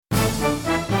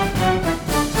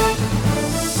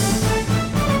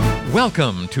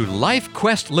Welcome to Life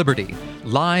Quest Liberty,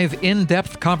 live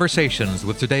in-depth conversations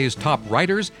with today's top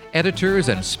writers, editors,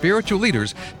 and spiritual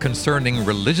leaders concerning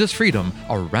religious freedom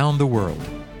around the world.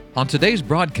 On today's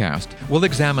broadcast, we'll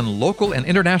examine local and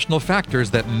international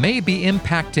factors that may be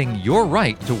impacting your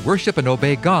right to worship and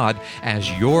obey God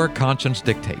as your conscience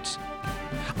dictates.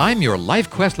 I'm your Life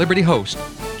Quest Liberty host,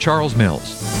 Charles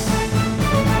Mills.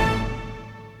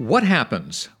 What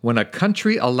happens when a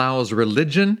country allows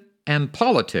religion and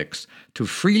politics to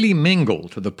freely mingle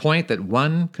to the point that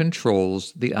one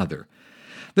controls the other?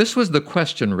 This was the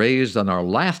question raised on our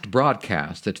last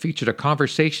broadcast that featured a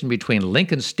conversation between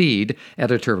Lincoln Steed,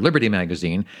 editor of Liberty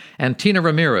Magazine, and Tina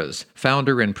Ramirez,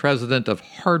 founder and president of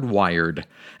Hardwired,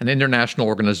 an international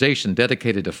organization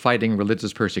dedicated to fighting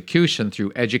religious persecution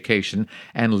through education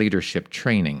and leadership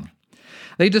training.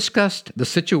 They discussed the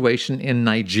situation in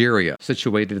Nigeria,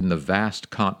 situated in the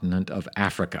vast continent of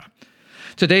Africa.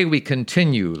 Today, we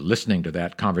continue listening to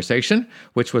that conversation,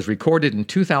 which was recorded in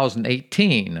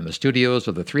 2018 in the studios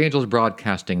of the Three Angels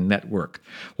Broadcasting Network.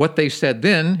 What they said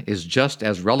then is just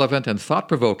as relevant and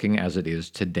thought-provoking as it is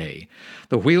today.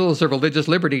 The wheels of religious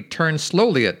liberty turn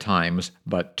slowly at times,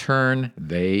 but turn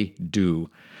they do.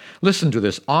 Listen to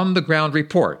this on-the-ground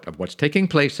report of what's taking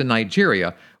place in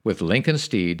Nigeria with Lincoln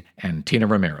Steed and Tina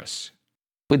Ramirez.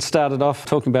 We'd started off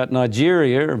talking about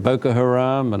Nigeria, Boko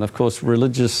Haram, and of course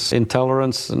religious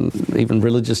intolerance and even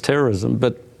religious terrorism.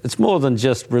 But it's more than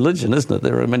just religion, isn't it?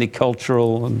 There are many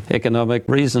cultural and economic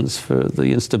reasons for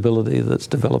the instability that's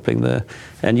developing there.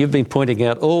 And you've been pointing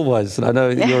out always, and I know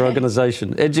your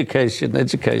organization, education.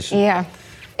 Yeah.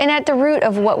 And at the root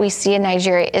of what we see in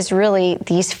Nigeria is really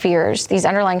these fears, these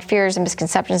underlying fears and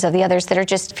misconceptions of the others that are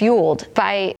just fueled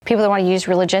by people that want to use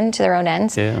religion to their own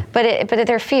ends. Yeah. But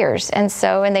they're fears. And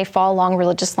they fall along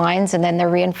religious lines, and then they're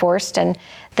reinforced. And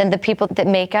then the people that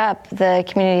make up the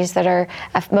communities that are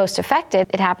most affected,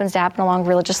 it happens to happen along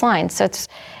religious lines. So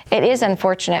it is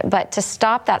unfortunate. But to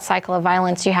stop that cycle of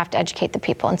violence, you have to educate the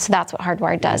people. And so that's what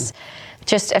Hardwired does.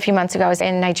 Just a few months ago, I was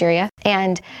in Nigeria,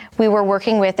 and we were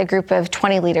working with a group of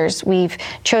 20 leaders. We've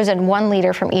chosen one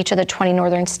leader from each of the 20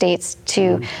 northern states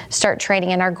to start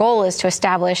training, and our goal is to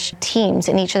establish teams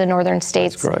in each of the northern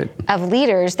states of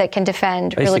leaders that can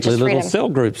defend religious freedom. Little cell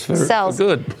groups for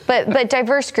good. But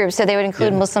diverse groups, so they would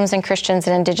include Muslims and Christians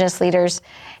and indigenous leaders,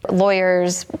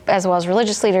 lawyers, as well as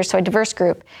religious leaders, so a diverse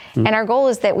group. And our goal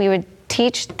is that we would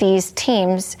teach these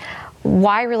teams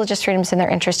why religious freedom is in their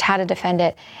interest, how to defend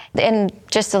it. And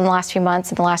just in the last few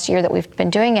months, in the last year that we've been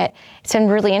doing it, it's been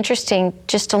really interesting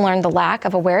just to learn the lack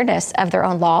of awareness of their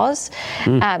own laws,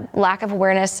 lack of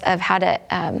awareness of how to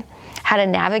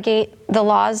navigate the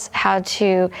laws, how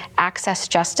to access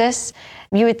justice.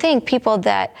 You would think people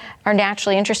that are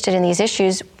naturally interested in these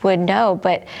issues would know,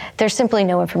 but there's simply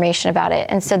no information about it.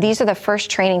 And so these are the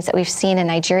first trainings that we've seen in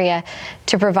Nigeria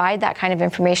to provide that kind of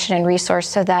information and resource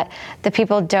so that the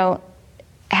people don't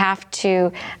have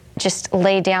to just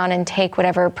lay down and take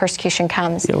whatever persecution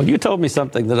comes. Yeah, well, you told me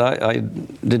something that I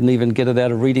didn't even get it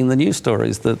out of reading the news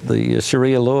stories, that the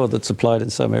Sharia law that's applied in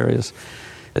some areas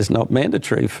is not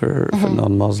mandatory for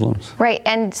non-Muslims. Right,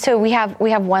 and so we have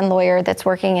one lawyer that's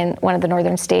working in one of the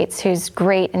northern states who's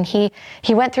great, and he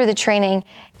went through the training,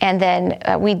 and then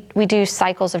we do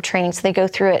cycles of training, so they go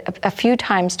through it a few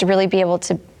times to really be able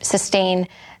to sustain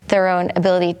their own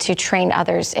ability to train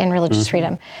others in religious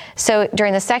freedom. So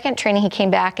during the second training, he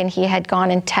came back and he had gone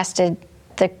and tested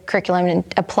the curriculum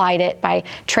and applied it by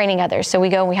training others. So we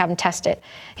go and we have them test it,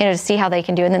 to see how they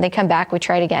can do it, and then they come back, we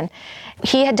try it again.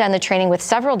 He had done the training with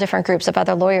several different groups of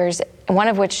other lawyers, one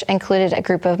of which included a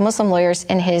group of Muslim lawyers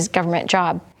in his government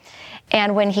job.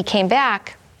 And when he came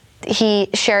back, he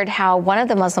shared how one of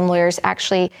the Muslim lawyers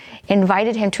actually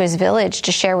invited him to his village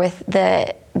to share with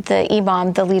the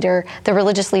imam, the leader, the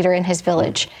religious leader in his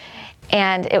village.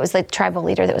 And it was the tribal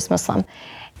leader that was Muslim.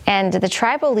 And the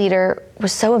tribal leader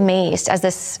was so amazed as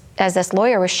this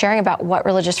lawyer was sharing about what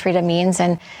religious freedom means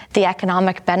and the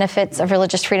economic benefits of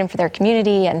religious freedom for their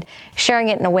community, and sharing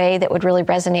it in a way that would really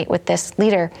resonate with this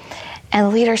leader. And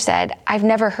the leader said, "I've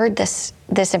never heard this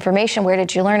information. Where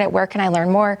did you learn it? Where can I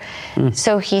learn more?"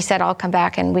 So he said, "I'll come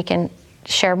back and we can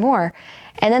share more."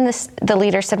 And then the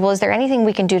leader said, "Well, is there anything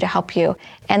we can do to help you?"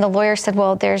 And the lawyer said,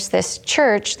 "Well, there's this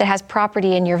church that has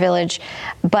property in your village,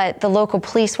 but the local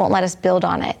police won't let us build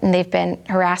on it. And they've been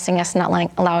harassing us, not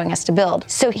allowing us to build."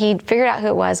 So he figured out who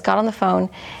it was, got on the phone,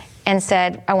 and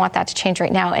said, "I want that to change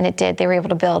right now." And it did. They were able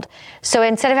to build. So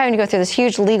instead of having to go through this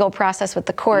huge legal process with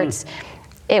the courts,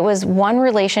 it was one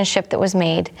relationship that was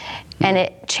made, and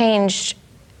it changed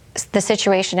the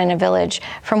situation in a village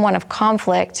from one of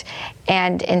conflict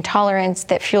and intolerance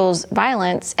that fuels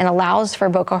violence and allows for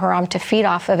Boko Haram to feed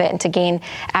off of it and to gain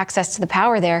access to the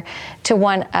power there, to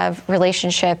one of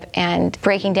relationship and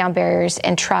breaking down barriers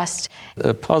and trust.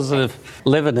 A positive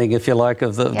leavening, if you like,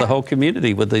 of the whole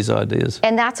community with these ideas.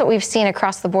 And that's what we've seen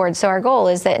across the board. So our goal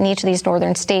is that in each of these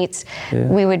northern states,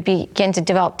 we would begin to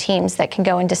develop teams that can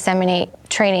go and disseminate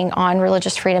training on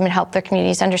religious freedom and help their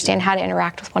communities understand how to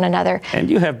interact with one another. And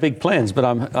you have big plans, but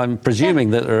I'm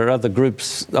presuming that there are other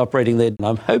groups operating there. And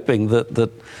I'm hoping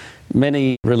that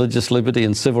many religious liberty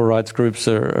and civil rights groups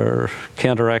are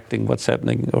counteracting what's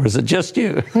happening, or is it just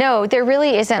you? No, there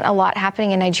really isn't a lot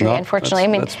happening in Nigeria,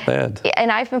 unfortunately. That's bad.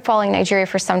 And I've been following Nigeria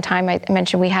for some time. I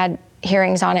mentioned we had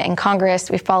hearings on it in Congress.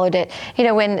 We followed it. You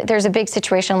know, when there's a big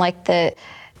situation like the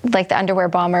underwear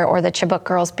bomber or the Chibok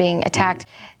girls being attacked,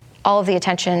 all of the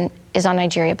attention is on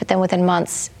Nigeria, but then within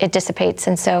months it dissipates,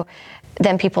 and so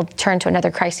then people turn to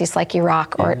another crisis like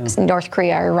Iraq or North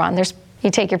Korea or Iran. You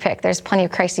take your pick. There's plenty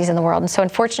of crises in the world. And so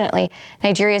unfortunately,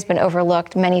 Nigeria has been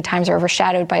overlooked many times or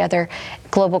overshadowed by other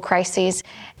global crises,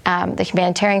 the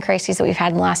humanitarian crises that we've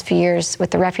had in the last few years with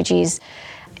the refugees.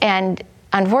 And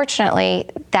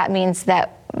unfortunately, that means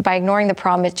that by ignoring the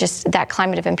problem, it's just that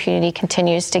climate of impunity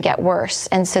continues to get worse.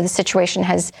 And so the situation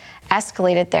has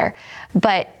escalated there.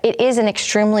 But it is an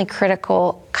extremely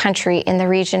critical country in the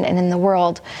region and in the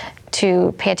world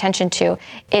to pay attention to.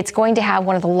 It's going to have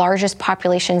one of the largest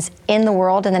populations in the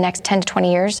world in the next 10 to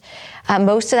 20 years.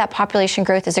 Most of that population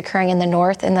growth is occurring in the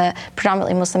north, in the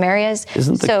predominantly Muslim areas.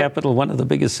 Isn't the capital one of the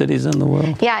biggest cities in the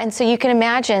world? Yeah, and so you can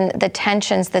imagine the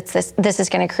tensions that this is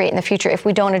going to create in the future if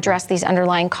we don't address these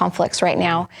underlying conflicts right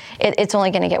now. It's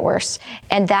only going to get worse.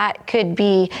 And that could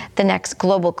be the next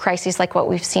global crisis like what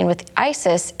we've seen with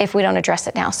ISIS if we don't address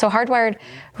it now. So Hardwired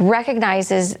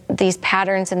recognizes these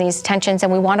patterns and these tensions,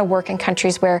 and we want to work in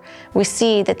countries where we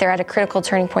see that they're at a critical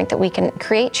turning point, that we can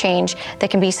create change that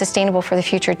can be sustainable for the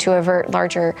future to avert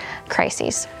larger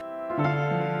crises.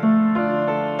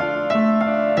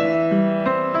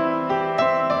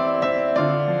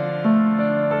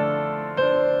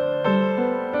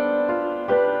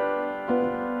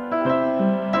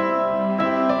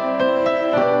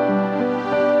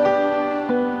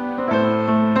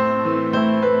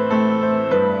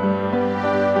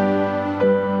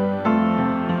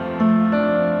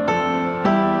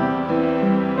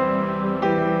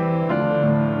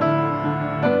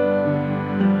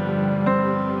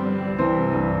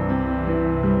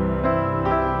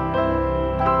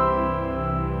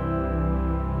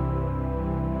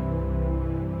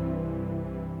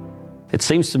 It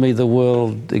seems to me the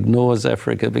world ignores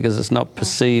Africa because it's not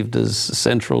perceived as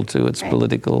central to its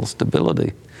political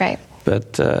stability. Right.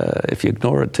 But if you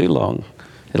ignore it too long,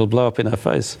 it'll blow up in our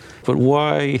face. But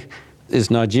why is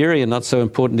Nigeria not so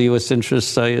important to U.S.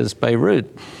 interests, say, as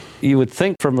Beirut? You would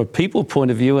think from a people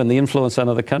point of view and the influence on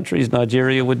other countries,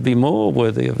 Nigeria would be more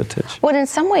worthy of attention. Well, in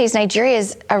some ways, Nigeria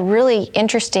is a really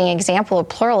interesting example of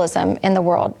pluralism in the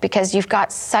world because you've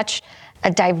got such a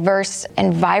diverse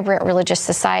and vibrant religious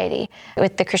society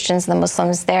with the Christians and the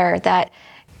Muslims there that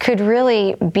could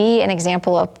really be an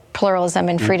example of pluralism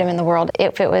and freedom in the world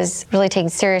if it was really taken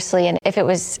seriously and if it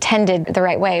was tended the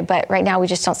right way. But right now we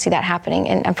just don't see that happening,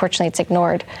 and unfortunately it's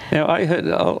ignored. Now, I heard,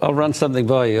 I'll run something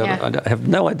by you. Yeah. I have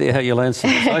no idea how you'll answer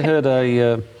this. I heard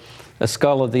a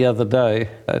scholar the other day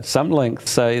at some length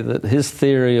say that his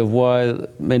theory of why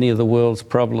many of the world's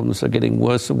problems are getting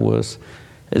worse and worse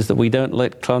is that we don't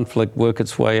let conflict work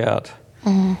its way out.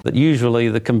 Mm-hmm. That usually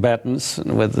the combatants,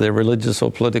 whether they're religious or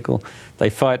political, they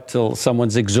fight till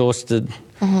someone's exhausted,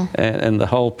 and the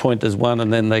whole point is won,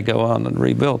 and then they go on and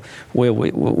rebuild.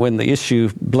 When the issue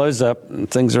blows up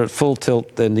and things are at full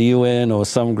tilt, then the UN or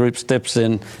some group steps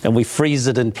in and we freeze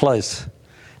it in place.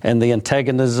 And the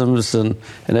antagonisms and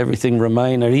everything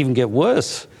remain or even get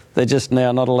worse. They're just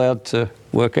now not allowed to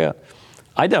work out.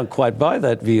 I don't quite buy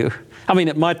that view. I mean,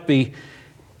 it might be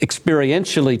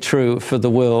experientially true for the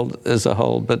world as a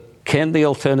whole, but can the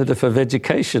alternative of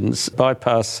education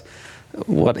bypass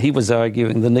what he was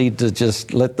arguing, the need to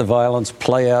just let the violence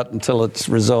play out until it's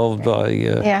resolved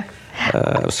by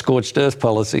scorched earth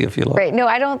policy, if you like? Right. No,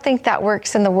 I don't think that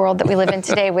works in the world that we live in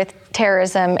today with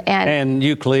terrorism and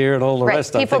nuclear and all the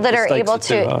rest. People that are able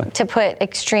to put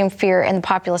extreme fear in the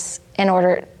populace in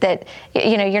order that,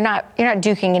 you know, you're not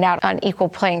duking it out on equal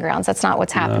playing grounds. That's not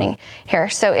what's happening here.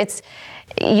 So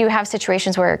you have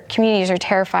situations where communities are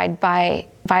terrified by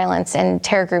violence and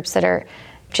terror groups that are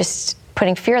just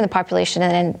putting fear in the population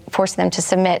and then forcing them to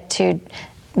submit to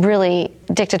really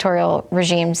dictatorial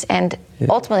regimes and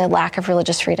ultimately a lack of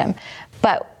religious freedom.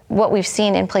 But what we've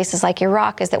seen in places like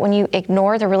Iraq is that when you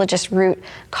ignore the religious root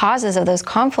causes of those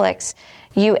conflicts,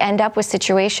 you end up with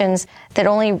situations that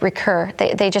only recur.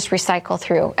 They just recycle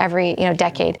through every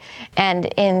decade. And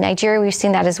in Nigeria, we've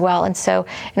seen that as well. And so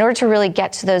in order to really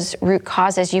get to those root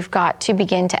causes, you've got to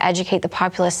begin to educate the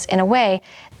populace in a way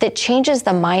that changes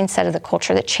the mindset of the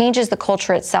culture, that changes the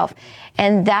culture itself.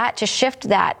 And to shift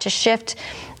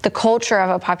the culture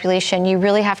of a population, you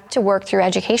really have to work through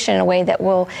education in a way that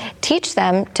will teach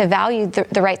them to value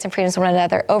the rights and freedoms of one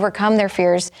another, overcome their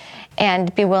fears,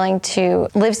 and be willing to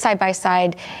live side by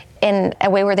side in a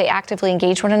way where they actively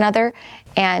engage one another.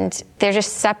 And they're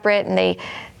just separate, and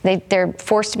they're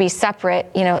forced to be separate.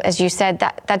 As you said,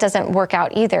 that doesn't work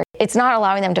out either. It's not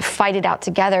allowing them to fight it out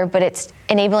together, but it's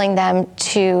enabling them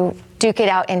to duke it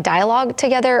out in dialogue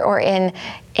together, or in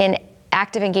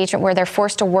active engagement where they're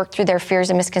forced to work through their fears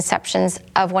and misconceptions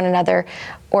of one another,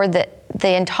 or the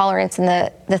intolerance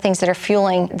and the things that are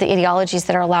fueling the ideologies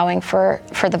that are allowing for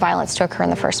the violence to occur in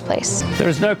the first place. There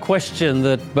is no question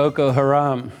that Boko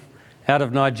Haram out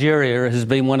of Nigeria has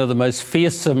been one of the most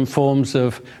fearsome forms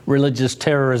of religious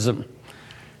terrorism.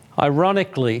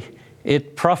 Ironically,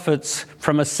 it profits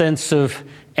from a sense of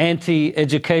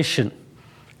anti-education.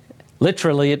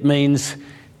 Literally, it means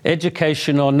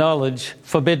education or knowledge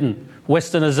forbidden,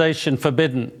 Westernization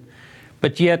forbidden.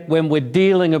 But yet, when we're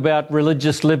dealing about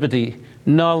religious liberty,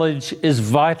 knowledge is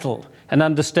vital. An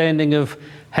understanding of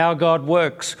how God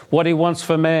works, what he wants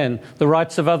for man, the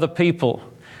rights of other people.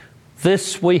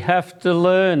 This we have to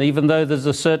learn, even though there's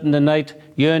a certain innate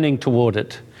yearning toward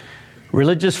it.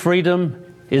 Religious freedom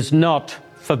is not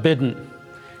forbidden,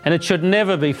 and it should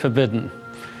never be forbidden.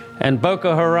 And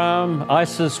Boko Haram,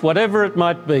 ISIS, whatever it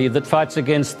might be that fights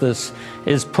against this,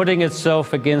 is putting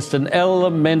itself against an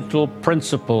elemental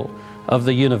principle of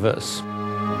the universe.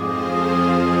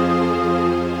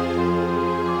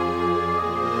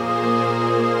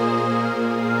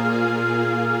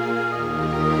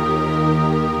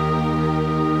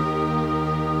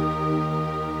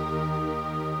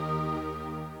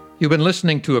 You've been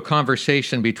listening to a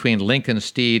conversation between Lincoln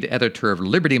Steed, editor of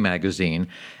Liberty Magazine,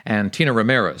 and Tina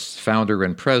Ramirez, founder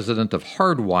and president of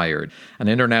Hardwired, an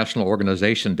international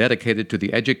organization dedicated to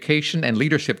the education and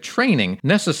leadership training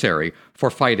necessary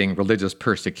for fighting religious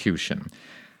persecution.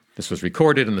 This was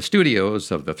recorded in the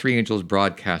studios of the Three Angels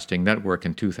Broadcasting Network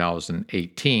in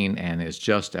 2018 and is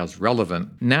just as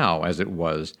relevant now as it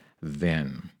was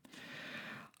then.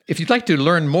 If you'd like to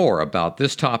learn more about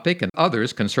this topic and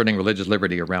others concerning religious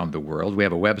liberty around the world, we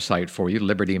have a website for you,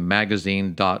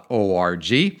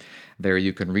 libertymagazine.org. There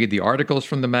you can read the articles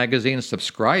from the magazine,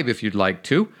 subscribe if you'd like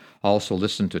to, also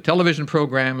listen to television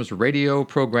programs, radio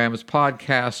programs,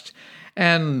 podcasts,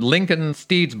 and Lincoln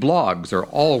Steed's blogs are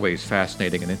always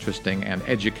fascinating and interesting and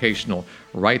educational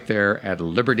right there at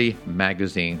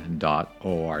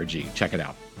libertymagazine.org. Check it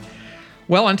out.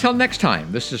 Well, until next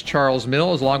time, this is Charles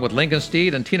Mills along with Lincoln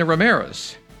Steed and Tina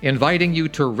Ramirez, inviting you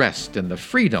to rest in the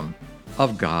freedom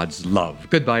of God's love.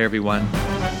 Goodbye, everyone.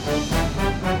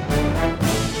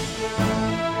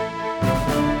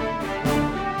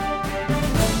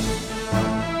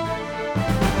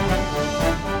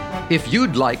 If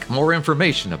you'd like more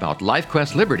information about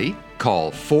LifeQuest Liberty,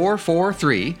 call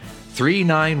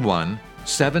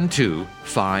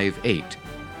 443-391-7258.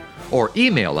 Or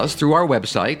email us through our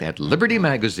website at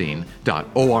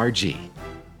libertymagazine.org.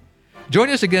 Join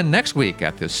us again next week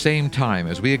at this same time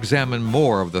as we examine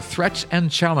more of the threats and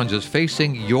challenges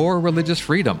facing your religious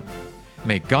freedom.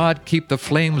 May God keep the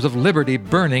flames of liberty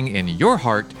burning in your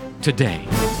heart today.